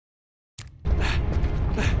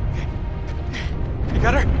You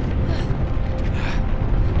got her?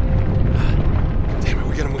 Damn it,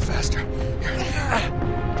 we gotta move faster. Here.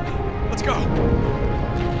 Let's go.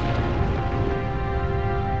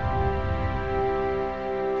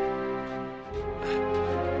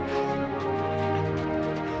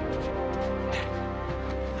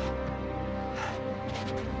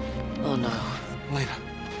 Oh, no. Lena.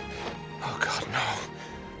 Oh, God,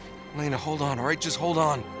 no. Lena, hold on, all right? Just hold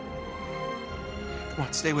on. Come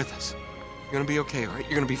on, stay with us. You're gonna be okay, all right?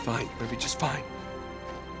 You're gonna be fine. You're gonna be just fine.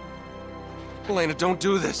 Elena, don't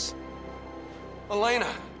do this.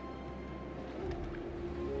 Elena!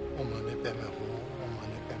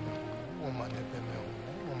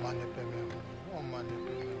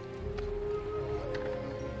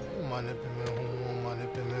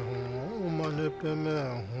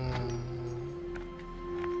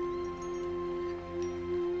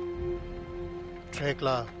 Drake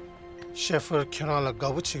Sheffer Kirala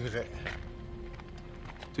Gabuchigre.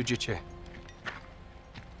 Tujiche.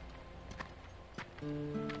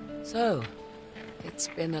 So, it's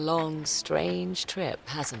been a long, strange trip,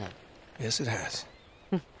 hasn't it? Yes, it has.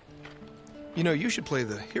 You know, you should play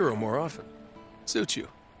the hero more often. Suits you.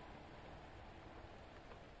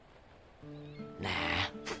 Nah.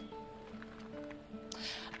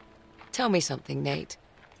 Tell me something, Nate.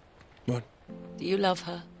 What? Do you love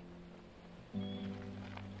her?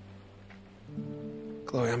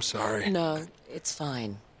 Chloe, I'm sorry. No, it's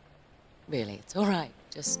fine. Really, it's all right.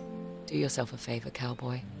 Just do yourself a favor,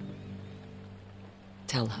 cowboy.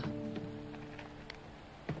 Tell her.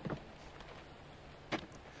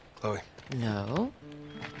 Chloe. No.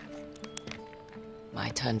 My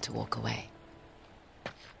turn to walk away.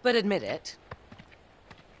 But admit it.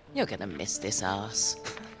 You're gonna miss this ass.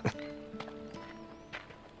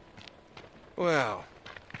 Well,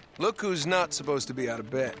 look who's not supposed to be out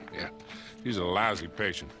of bed. Yeah, he's a lousy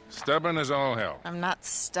patient. Stubborn as all hell. I'm not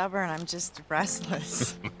stubborn, I'm just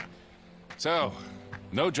restless. So,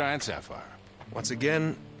 no giant sapphire. Once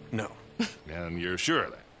again, no. And you're sure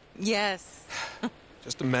of that? Yes.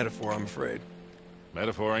 Just a metaphor, I'm afraid.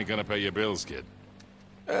 Metaphor ain't gonna pay your bills, kid.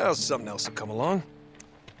 Well, something else will come along.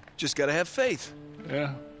 Just gotta have faith.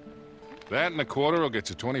 Yeah. That and a quarter will get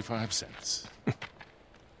you 25 cents.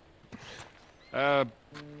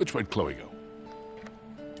 Which way'd Chloe go?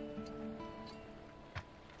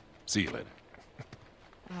 See you later.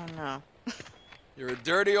 Oh, no. You're a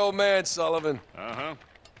dirty old man, Sullivan. Uh-huh.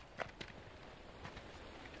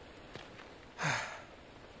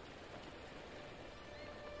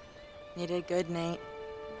 You did good, Nate.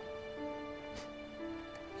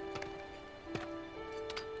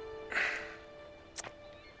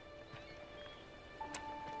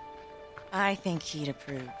 I think he'd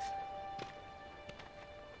approve.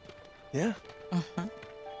 Yeah? Mm-hmm.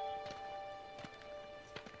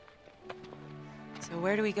 So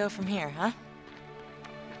where do we go from here, huh?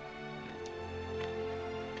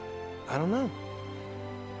 I don't know.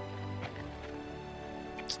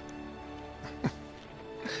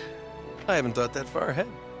 I haven't thought that far ahead.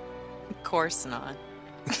 Of course not.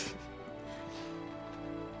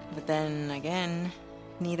 But then again,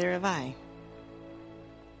 neither have I.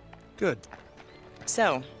 Good.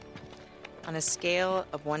 So, on a scale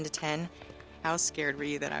of 1 to 10, how scared were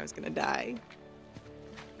you that I was gonna die?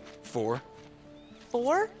 4.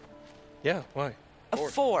 4? Yeah, why? A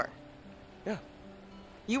 4. Yeah.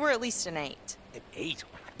 You were at least an 8. An 8.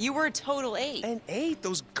 You were a total 8. An 8?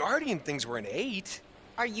 Those Guardian things were an 8.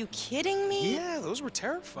 Are you kidding me? Yeah, those were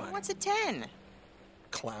terrifying. What's a 10?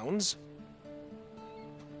 Clowns?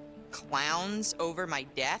 Clowns over my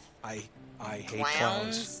death? I hate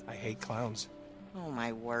clowns. I hate clowns. Oh,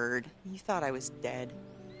 my word. You thought I was dead.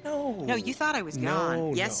 No. No, you thought I was gone.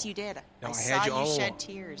 No, Yes, no. you did. No, I saw had you all shed along.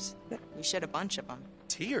 tears. You shed a bunch of them.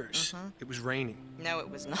 Tears? It was raining. No, it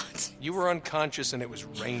was not. You were unconscious and it was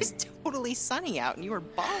raining. It was totally sunny out and you were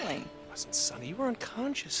bawling. It wasn't sunny. You were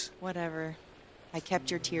unconscious. Whatever. I kept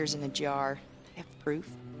your tears in a jar. I have proof.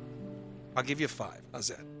 I'll give you 5. How's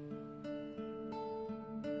that?